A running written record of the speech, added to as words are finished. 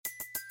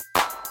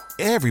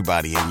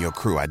Everybody in your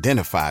crew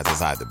identifies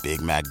as either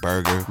Big Mac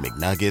Burger,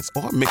 McNuggets,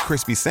 or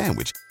McCrispy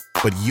Sandwich.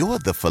 But you're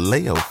the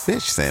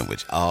Filet-O-Fish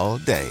Sandwich all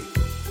day.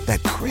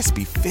 That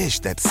crispy fish,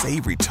 that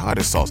savory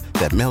tartar sauce,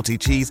 that melty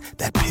cheese,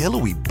 that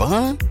pillowy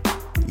bun.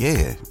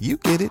 Yeah, you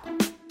get it.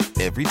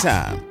 Every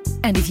time.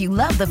 And if you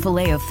love the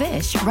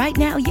Filet-O-Fish, right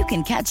now you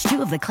can catch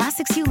two of the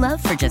classics you love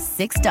for just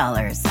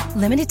 $6.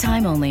 Limited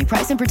time only.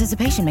 Price and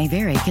participation may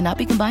vary. Cannot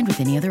be combined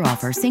with any other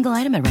offer. Single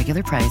item at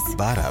regular price.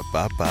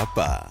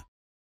 Ba-da-ba-ba-ba.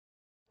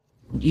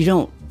 You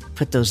don't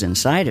put those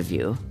inside of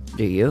you,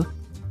 do you?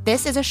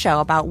 This is a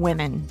show about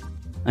women.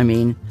 I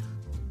mean,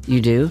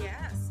 you do?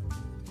 Yes.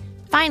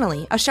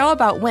 Finally, a show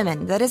about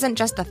women that isn't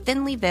just a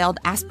thinly veiled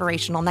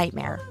aspirational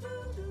nightmare.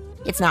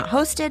 It's not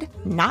hosted,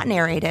 not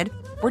narrated.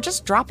 We're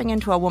just dropping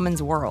into a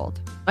woman's world.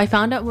 I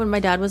found out when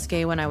my dad was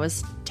gay when I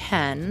was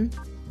 10.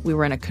 We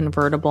were in a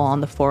convertible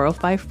on the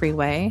 405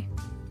 freeway,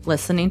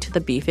 listening to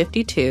the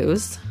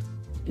B-52s.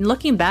 And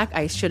looking back,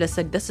 I should have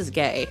said, this is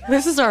gay.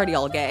 This is already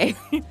all gay.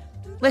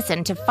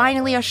 Listen to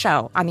Finally a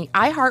Show on the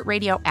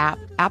iHeartRadio app,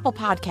 Apple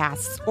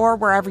Podcasts, or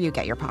wherever you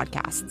get your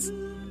podcasts.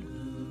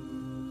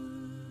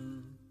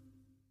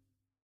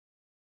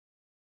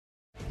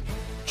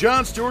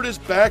 Jon Stewart is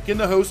back in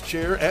the host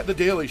chair at The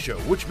Daily Show,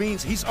 which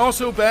means he's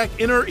also back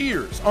in our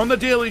ears on The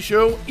Daily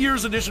Show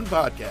Ears Edition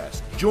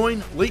podcast.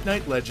 Join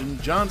late-night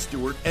legend Jon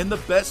Stewart and the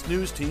best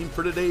news team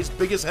for today's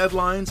biggest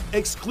headlines,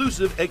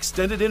 exclusive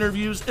extended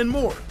interviews, and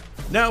more.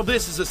 Now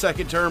this is a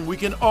second term we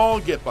can all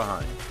get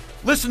behind.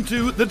 Listen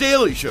to The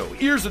Daily Show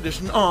Ears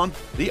Edition on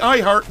the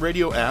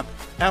iHeartRadio app,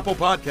 Apple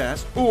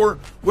Podcasts, or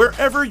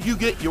wherever you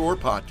get your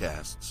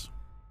podcasts.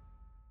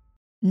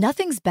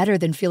 Nothing's better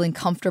than feeling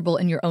comfortable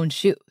in your own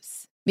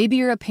shoes. Maybe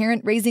you're a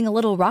parent raising a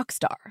little rock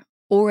star,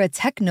 or a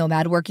tech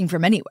nomad working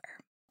from anywhere.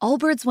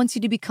 Allbirds wants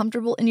you to be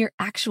comfortable in your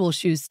actual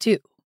shoes, too.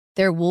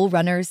 Their wool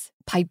runners,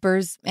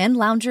 pipers, and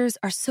loungers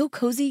are so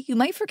cozy you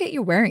might forget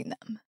you're wearing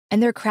them.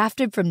 And they're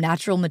crafted from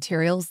natural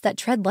materials that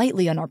tread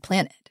lightly on our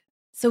planet.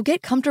 So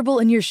get comfortable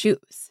in your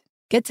shoes.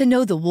 Get to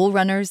know the wool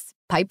runners,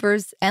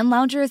 pipers, and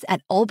loungers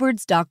at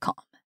allbirds.com.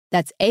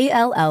 That's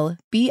ALLBIRDS.com.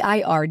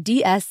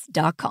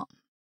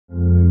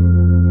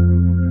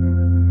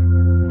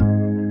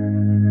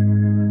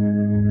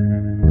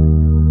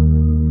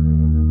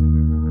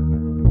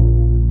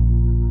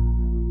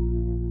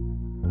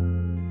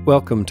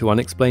 Welcome to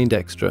Unexplained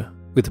Extra,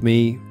 with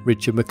me,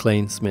 Richard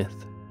McLean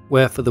Smith,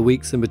 where for the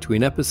weeks in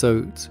between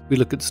episodes, we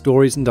look at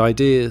stories and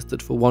ideas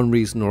that for one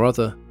reason or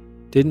other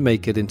didn't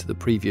make it into the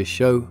previous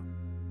show.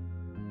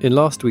 In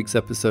last week's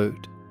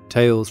episode,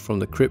 Tales from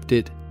the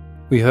Cryptid,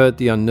 we heard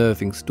the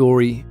unnerving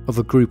story of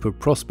a group of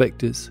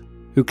prospectors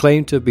who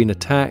claimed to have been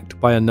attacked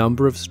by a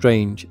number of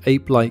strange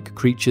ape-like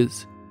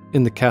creatures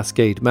in the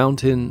Cascade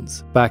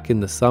Mountains back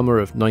in the summer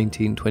of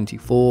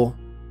 1924.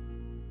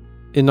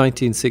 In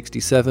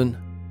 1967,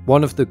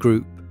 one of the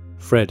group,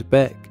 Fred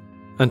Beck,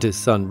 and his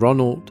son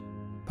Ronald,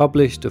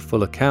 published a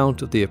full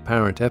account of the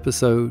apparent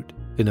episode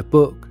in a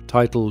book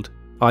titled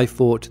I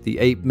Fought the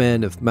Ape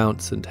Men of Mount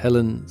St.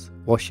 Helens,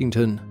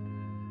 Washington.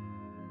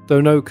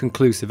 Though no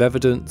conclusive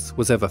evidence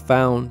was ever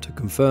found to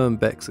confirm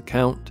Beck's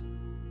account,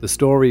 the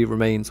story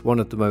remains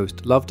one of the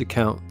most loved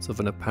accounts of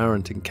an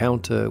apparent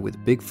encounter with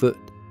Bigfoot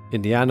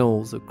in the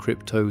annals of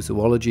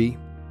cryptozoology.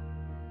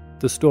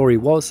 The story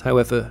was,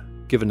 however,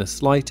 given a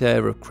slight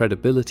air of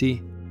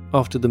credibility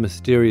after the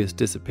mysterious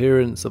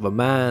disappearance of a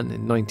man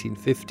in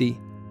 1950,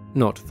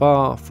 not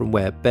far from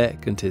where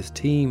Beck and his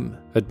team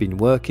had been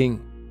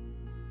working.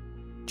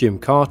 Jim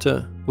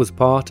Carter was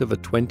part of a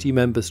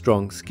 20-member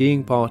strong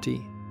skiing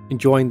party,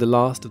 enjoying the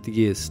last of the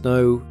year's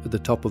snow at the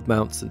top of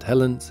Mount St.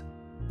 Helens,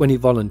 when he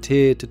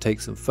volunteered to take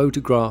some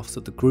photographs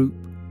of the group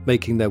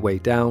making their way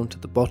down to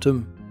the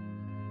bottom.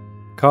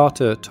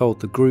 Carter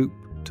told the group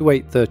to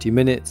wait 30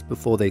 minutes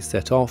before they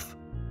set off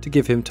to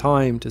give him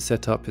time to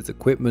set up his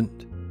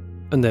equipment,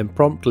 and then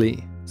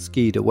promptly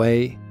skied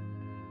away.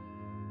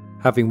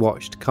 Having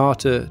watched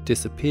Carter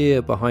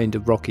disappear behind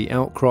a rocky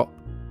outcrop,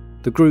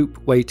 the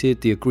group waited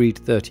the agreed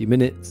 30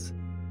 minutes,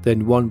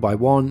 then one by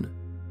one,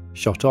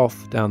 shot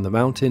off down the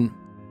mountain.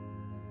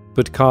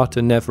 But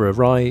Carter never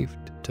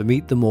arrived to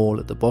meet them all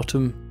at the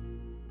bottom.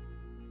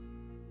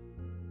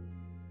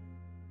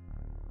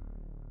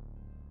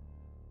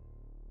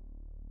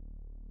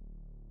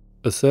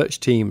 A search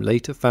team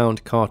later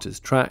found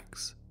Carter's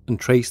tracks and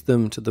traced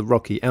them to the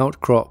rocky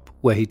outcrop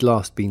where he'd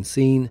last been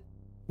seen,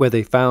 where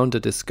they found a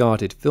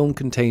discarded film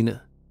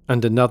container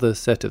and another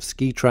set of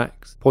ski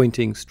tracks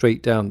pointing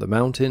straight down the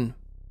mountain.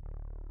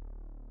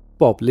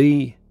 Bob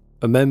Lee,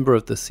 a member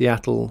of the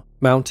Seattle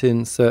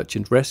Mountain Search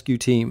and Rescue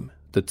Team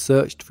that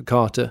searched for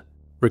Carter,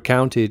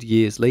 recounted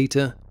years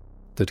later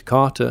that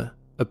Carter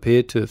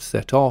appeared to have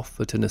set off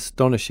at an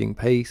astonishing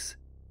pace,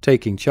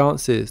 taking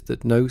chances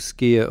that no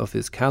skier of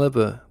his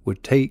caliber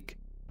would take,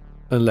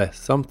 unless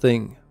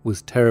something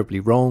was terribly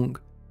wrong,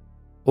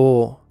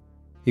 or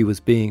he was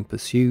being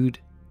pursued,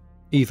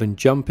 even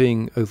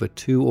jumping over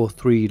 2 or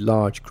 3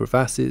 large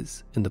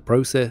crevasses in the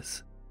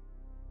process.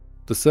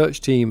 The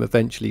search team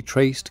eventually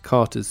traced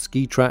Carter's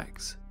ski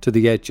tracks to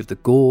the edge of the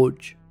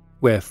gorge,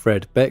 where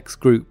Fred Beck's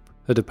group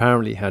had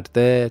apparently had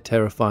their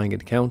terrifying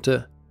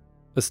encounter,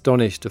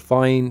 astonished to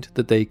find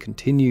that they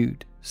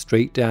continued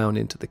straight down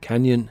into the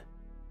canyon.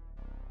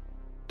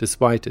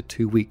 Despite a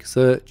 2-week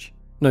search,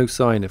 no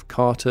sign of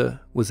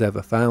Carter was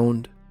ever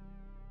found.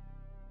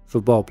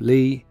 For Bob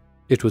Lee,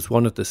 it was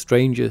one of the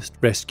strangest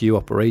rescue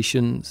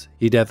operations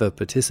he'd ever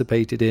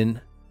participated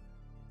in.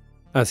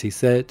 As he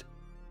said,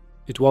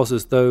 "It was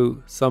as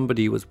though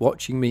somebody was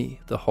watching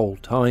me the whole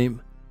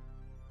time.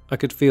 I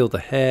could feel the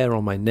hair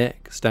on my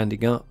neck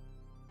standing up.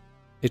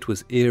 It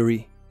was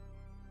eerie.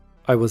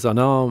 I was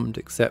unarmed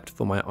except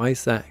for my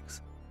ice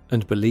axe,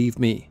 and believe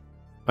me,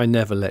 I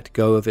never let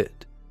go of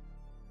it."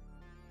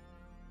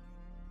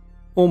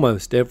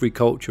 Almost every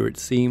culture, it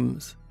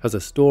seems, has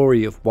a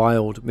story of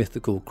wild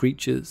mythical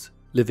creatures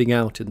living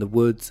out in the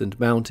woods and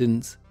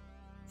mountains.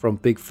 From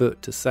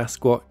Bigfoot to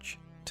Sasquatch,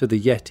 to the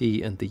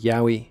Yeti and the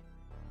Yowie,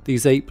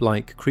 these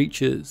ape-like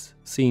creatures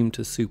seem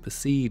to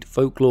supersede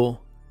folklore.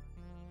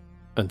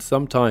 And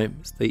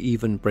sometimes they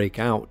even break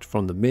out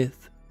from the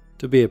myth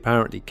to be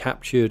apparently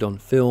captured on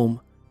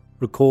film,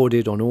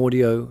 recorded on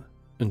audio,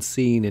 and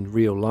seen in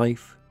real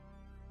life.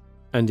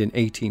 And in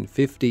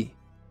 1850,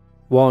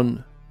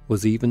 one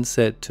was even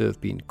said to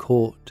have been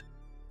caught.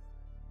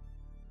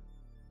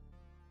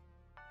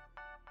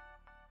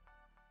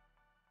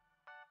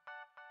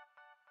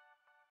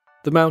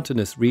 The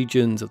mountainous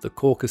regions of the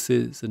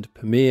Caucasus and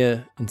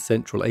Pamir in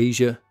Central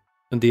Asia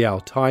and the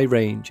Altai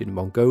Range in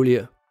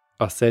Mongolia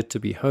are said to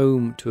be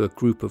home to a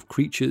group of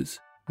creatures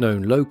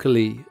known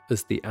locally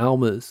as the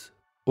Almas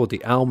or the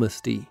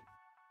Almasty.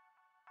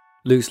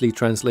 Loosely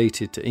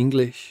translated to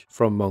English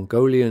from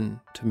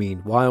Mongolian to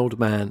mean wild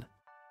man,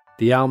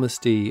 the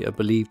Almasty are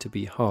believed to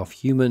be half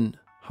human,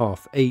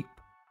 half ape,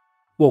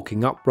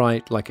 walking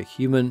upright like a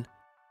human,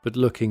 but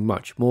looking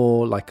much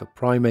more like a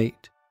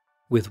primate,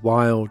 with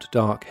wild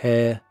dark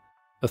hair,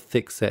 a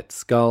thick-set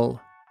skull,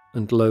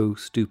 and low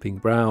stooping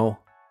brow.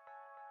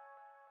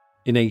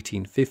 In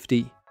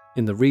 1850,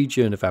 in the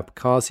region of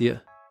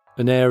Abkhazia,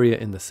 an area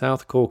in the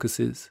South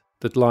Caucasus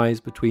that lies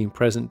between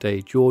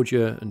present-day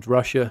Georgia and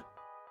Russia,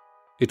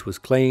 it was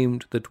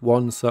claimed that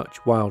one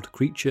such wild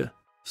creature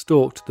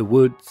stalked the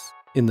woods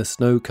in the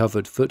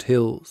snow-covered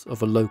foothills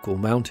of a local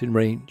mountain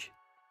range.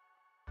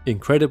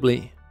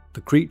 Incredibly,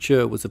 the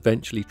creature was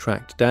eventually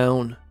tracked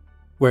down,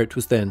 where it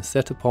was then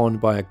set upon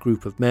by a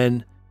group of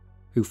men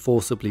who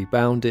forcibly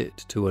bound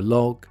it to a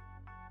log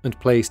and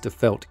placed a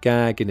felt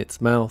gag in its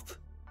mouth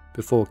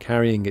before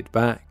carrying it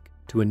back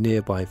to a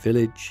nearby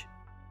village.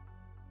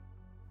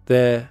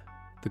 There,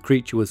 the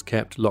creature was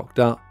kept locked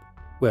up,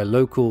 where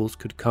locals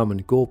could come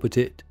and gawp at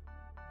it,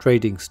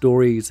 trading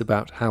stories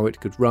about how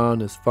it could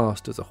run as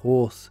fast as a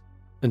horse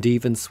and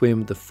even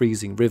swim the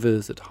freezing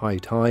rivers at high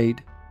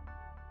tide.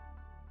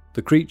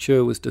 The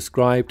creature was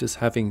described as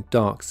having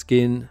dark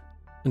skin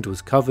and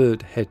was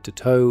covered head to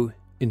toe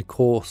in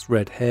coarse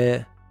red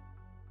hair.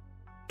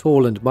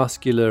 Tall and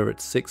muscular at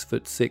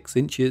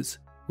 6'6"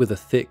 with a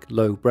thick,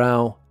 low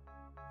brow,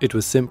 it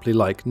was simply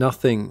like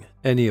nothing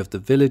any of the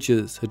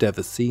villagers had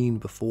ever seen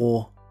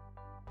before.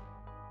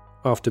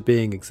 After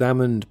being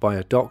examined by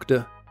a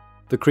doctor,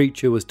 the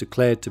creature was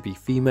declared to be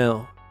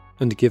female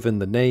and given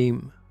the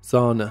name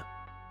Zana.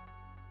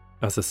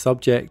 As a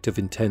subject of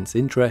intense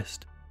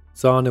interest,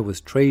 Zana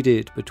was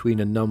traded between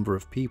a number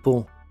of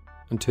people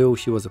until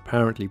she was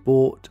apparently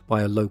bought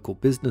by a local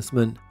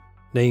businessman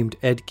named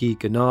Edgi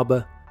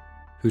Ganaba,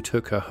 who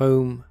took her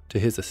home to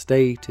his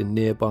estate in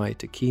nearby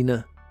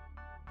Takina.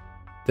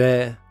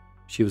 There,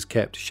 she was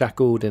kept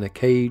shackled in a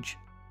cage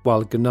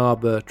while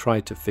Ganaba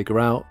tried to figure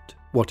out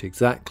what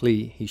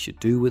exactly he should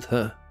do with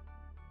her.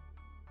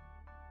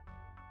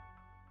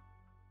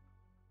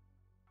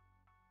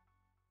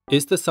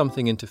 Is there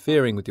something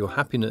interfering with your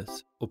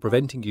happiness or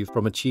preventing you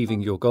from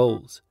achieving your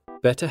goals?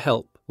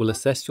 BetterHelp will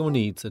assess your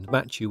needs and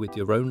match you with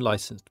your own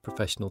licensed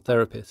professional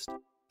therapist.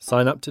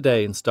 Sign up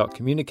today and start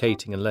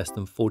communicating in less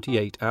than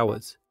 48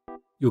 hours.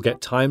 You'll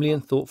get timely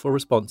and thoughtful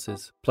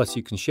responses, plus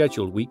you can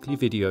schedule weekly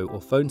video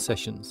or phone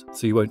sessions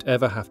so you won't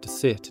ever have to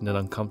sit in an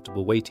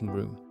uncomfortable waiting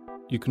room.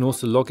 You can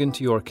also log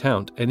into your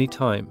account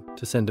anytime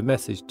to send a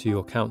message to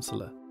your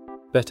counsellor.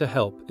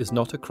 BetterHelp is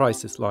not a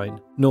crisis line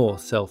nor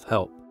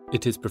self-help.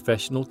 It is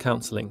professional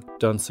counselling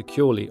done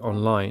securely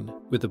online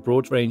with a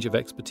broad range of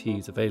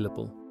expertise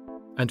available.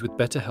 And with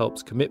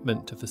BetterHelp's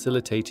commitment to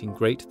facilitating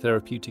great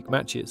therapeutic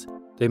matches,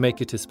 they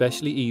make it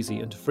especially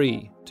easy and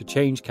free to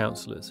change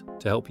counsellors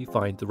to help you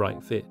find the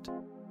right fit.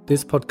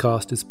 This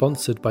podcast is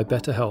sponsored by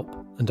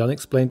BetterHelp, and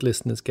Unexplained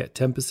listeners get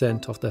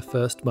 10% off their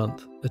first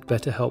month at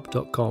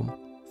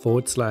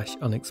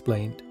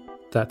betterhelp.com/unexplained.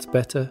 That's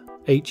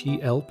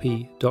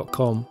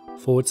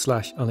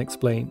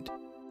betterhelp.com/unexplained.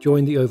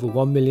 Join the over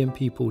 1 million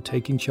people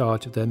taking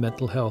charge of their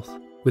mental health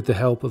with the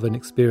help of an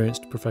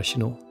experienced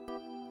professional.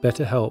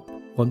 BetterHelp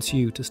wants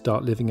you to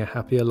start living a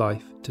happier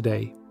life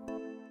today.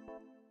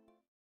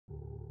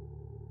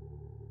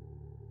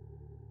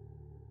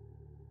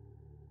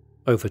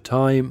 Over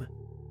time,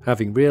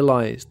 having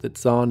realised that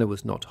Zana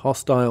was not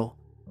hostile,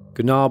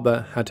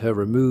 Ganaba had her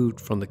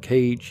removed from the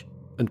cage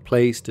and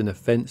placed in a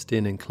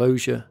fenced-in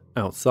enclosure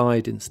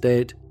outside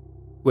instead,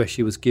 where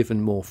she was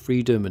given more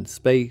freedom and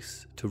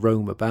space to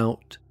roam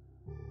about.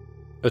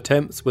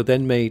 Attempts were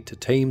then made to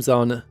tame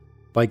Zana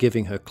by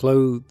giving her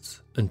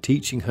clothes and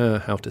teaching her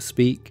how to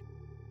speak.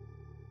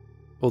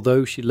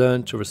 Although she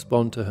learned to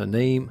respond to her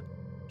name,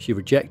 she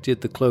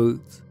rejected the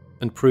clothes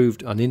and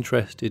proved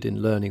uninterested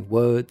in learning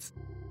words.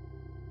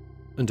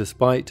 And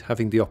despite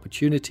having the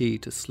opportunity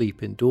to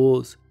sleep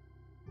indoors,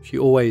 she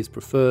always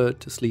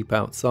preferred to sleep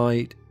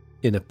outside,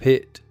 in a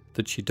pit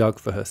that she dug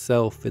for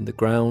herself in the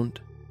ground.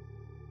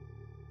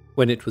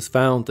 When it was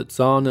found that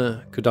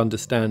Zana could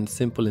understand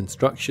simple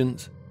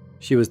instructions,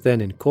 she was then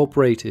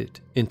incorporated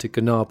into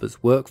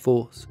Ganaba's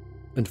workforce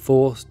and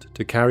forced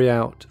to carry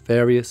out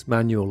various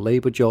manual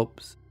labour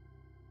jobs.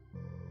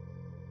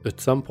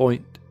 At some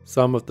point,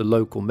 some of the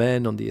local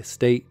men on the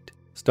estate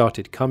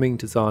started coming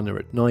to Zana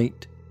at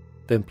night,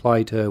 then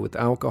plied her with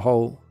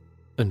alcohol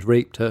and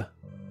raped her.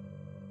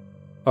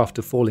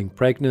 After falling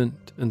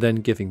pregnant and then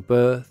giving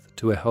birth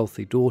to a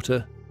healthy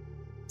daughter,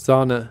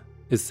 Zana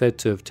is said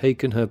to have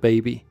taken her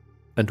baby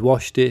and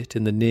washed it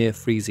in the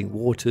near-freezing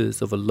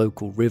waters of a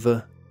local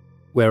river,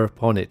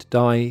 whereupon it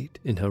died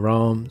in her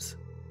arms.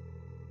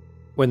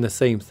 When the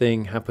same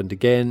thing happened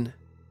again,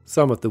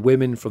 some of the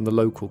women from the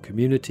local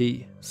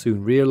community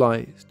soon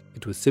realized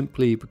it was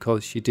simply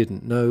because she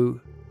didn't know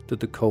that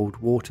the cold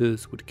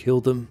waters would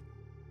kill them.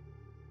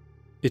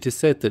 It is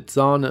said that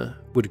Zana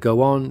would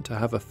go on to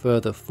have a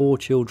further 4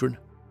 children,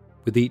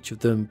 with each of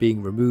them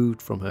being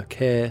removed from her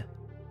care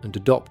and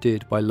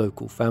adopted by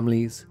local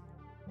families.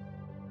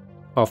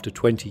 After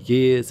 20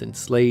 years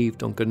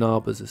enslaved on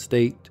Ganaba's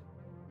estate,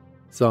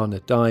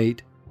 Zana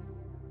died.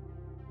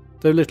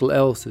 Though little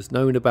else is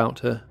known about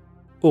her,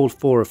 all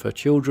 4 of her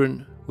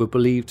children were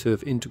believed to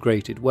have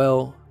integrated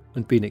well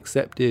and been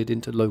accepted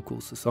into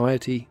local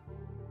society.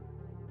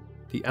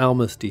 The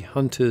Almasty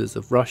hunters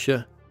of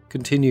Russia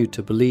continued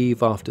to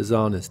believe after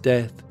Zana's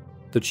death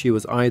that she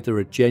was either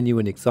a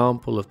genuine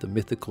example of the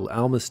mythical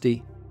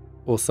Almasty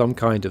or some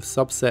kind of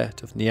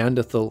subset of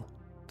Neanderthal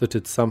that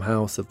had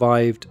somehow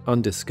survived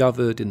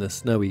undiscovered in the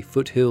snowy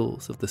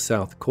foothills of the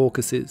South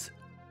Caucasus,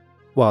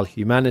 while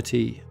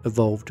humanity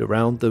evolved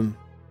around them.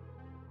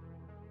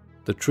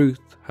 The truth,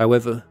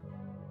 however,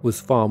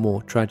 was far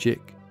more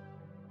tragic.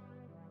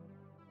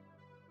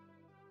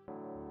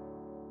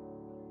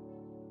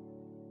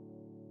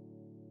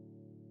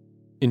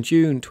 In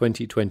June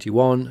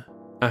 2021,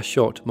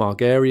 Ashot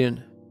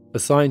Margarian, a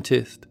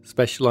scientist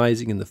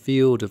specializing in the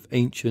field of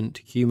ancient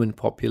human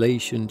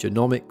population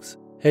genomics,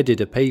 headed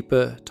a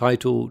paper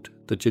titled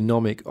The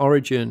Genomic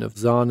Origin of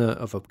Zana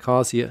of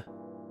Abkhazia,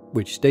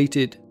 which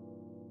stated,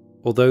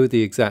 although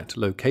the exact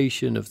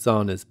location of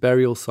Zana's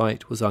burial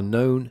site was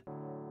unknown,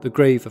 the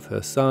grave of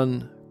her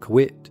son,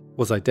 Kwit,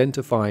 was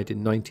identified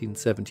in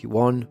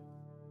 1971.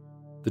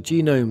 The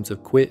genomes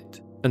of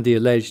Kwit and the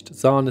alleged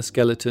Zana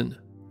skeleton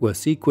were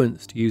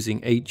sequenced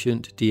using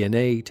ancient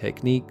DNA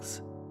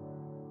techniques.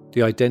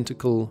 The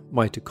identical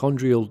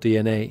mitochondrial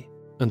DNA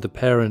and the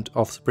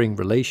parent-offspring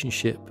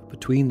relationship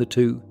between the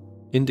two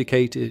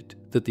indicated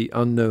that the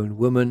unknown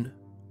woman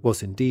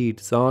was indeed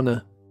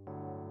Zana.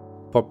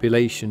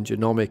 Population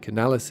genomic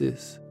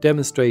analysis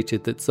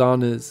demonstrated that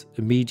Zana's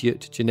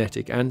immediate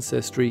genetic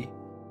ancestry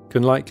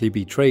can likely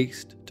be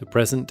traced to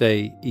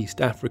present-day East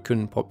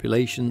African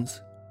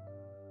populations.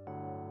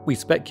 We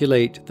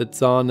speculate that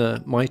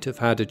Zana might have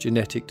had a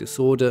genetic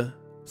disorder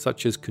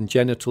such as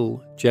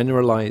congenital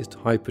generalized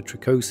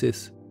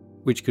hypertrichosis,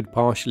 which could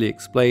partially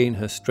explain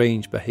her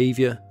strange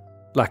behavior,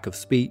 lack of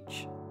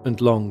speech, and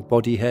long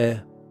body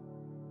hair.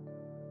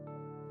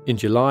 In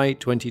July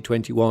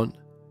 2021,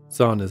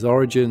 Zana's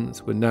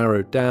origins were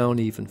narrowed down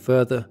even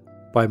further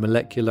by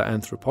molecular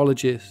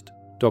anthropologist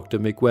Dr.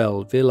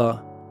 Miguel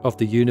Villar of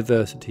the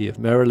University of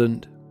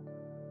Maryland.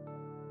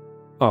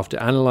 After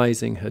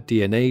analyzing her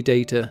DNA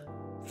data,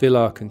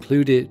 Villar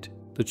concluded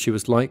that she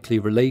was likely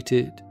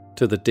related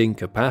to the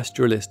Dinka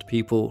pastoralist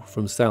people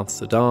from South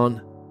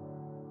Sudan,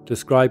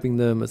 describing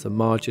them as a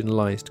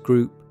marginalized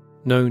group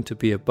known to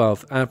be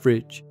above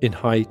average in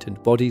height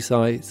and body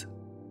size.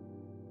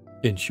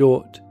 In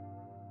short,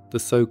 the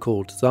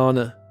so-called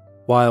Zana,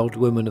 wild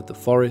woman of the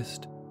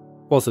forest,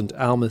 wasn't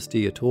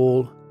Almasty at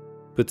all,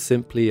 but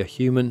simply a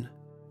human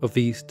of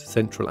East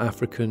Central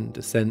African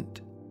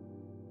descent.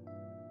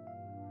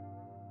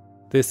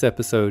 This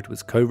episode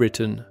was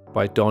co-written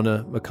by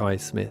Donna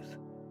Mackay-Smith.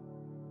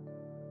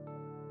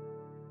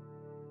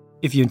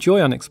 If you enjoy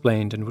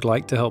Unexplained and would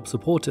like to help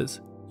support us,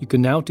 you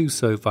can now do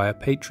so via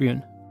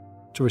Patreon.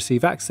 To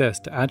receive access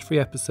to ad-free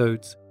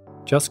episodes,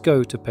 just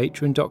go to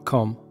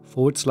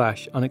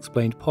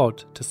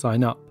patreon.com/unexplainedpod to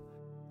sign up.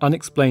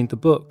 Unexplained the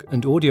book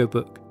and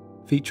audiobook,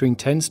 featuring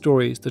 10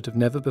 stories that have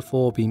never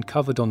before been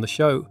covered on the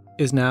show,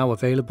 is now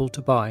available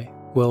to buy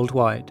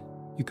worldwide.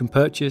 You can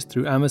purchase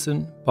through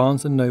Amazon,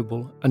 Barnes &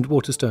 Noble, and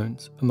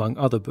Waterstones, among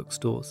other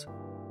bookstores.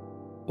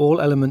 All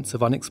elements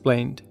of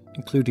Unexplained,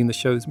 including the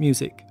show's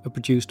music, are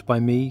produced by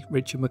me,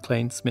 Richard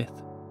McLean Smith.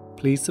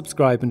 Please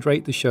subscribe and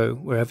rate the show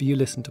wherever you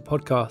listen to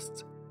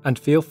podcasts, And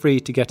feel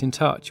free to get in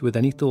touch with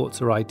any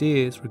thoughts or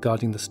ideas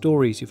regarding the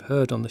stories you've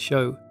heard on the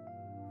show.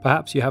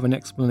 Perhaps you have an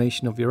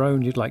explanation of your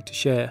own you'd like to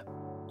share.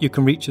 You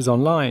can reach us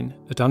online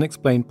at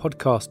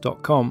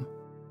unexplainedpodcast.com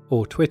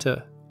or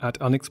Twitter at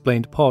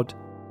unexplainedpod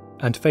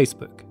and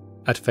Facebook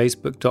at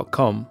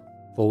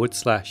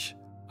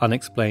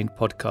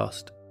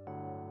facebook.com/unexplainedpodcast.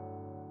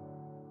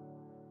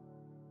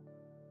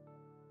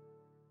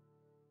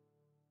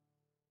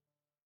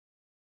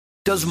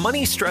 Does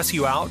money stress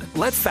you out?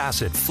 Let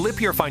Facet flip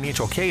your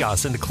financial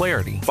chaos into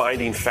clarity.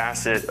 Finding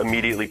Facet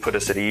immediately put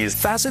us at ease.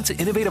 Facet's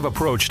innovative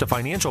approach to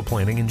financial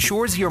planning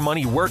ensures your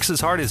money works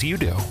as hard as you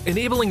do,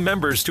 enabling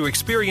members to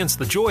experience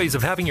the joys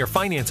of having your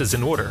finances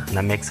in order. And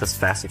that makes us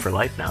Facet for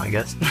life now, I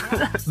guess.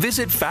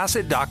 Visit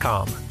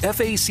Facet.com,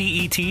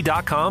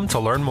 FACET.com to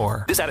learn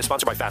more. This ad is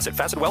sponsored by Facet.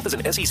 Facet Wealth is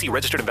an SEC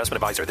registered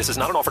investment advisor. This is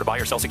not an offer to buy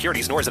or sell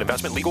securities, nor is it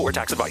investment, legal, or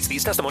tax advice.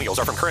 These testimonials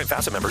are from current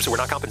Facet members who are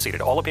not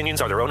compensated. All opinions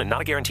are their own and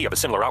not a guarantee of a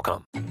similar outcome.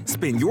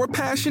 Spin your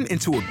passion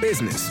into a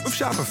business with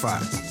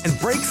Shopify and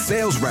break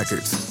sales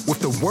records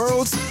with the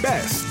world's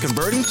best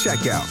converting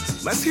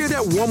checkout. Let's hear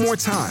that one more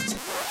time.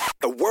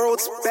 The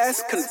world's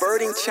best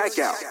converting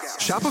checkout.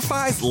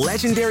 Shopify's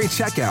legendary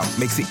checkout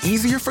makes it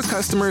easier for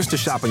customers to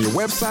shop on your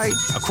website,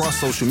 across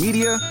social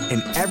media,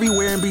 and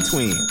everywhere in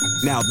between.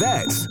 Now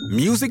that's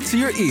music to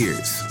your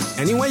ears.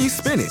 Any way you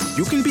spin it,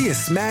 you can be a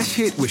smash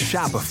hit with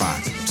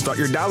Shopify. Start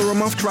your $1 a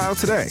month trial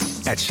today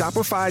at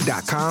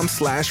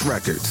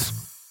shopify.com/records.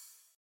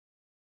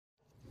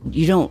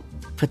 You don't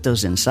put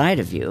those inside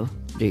of you,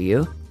 do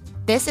you?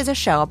 This is a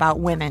show about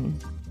women.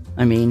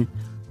 I mean,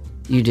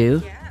 you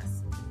do?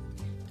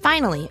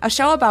 Finally, a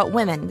show about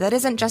women that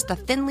isn't just a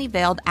thinly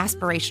veiled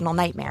aspirational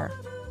nightmare.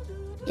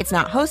 It's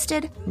not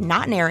hosted,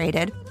 not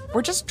narrated.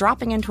 We're just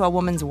dropping into a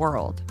woman's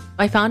world.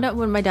 I found out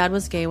when my dad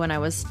was gay when I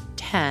was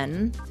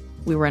 10.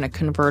 We were in a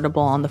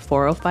convertible on the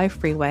 405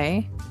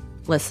 freeway,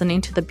 listening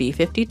to the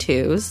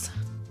B-52s.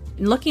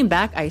 Looking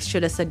back, I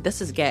should have said,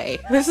 this is gay.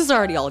 This is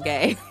already all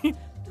gay.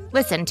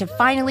 Listen to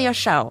Finally a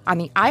Show on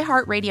the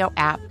iHeartRadio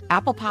app,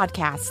 Apple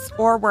Podcasts,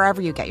 or wherever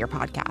you get your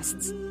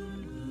podcasts.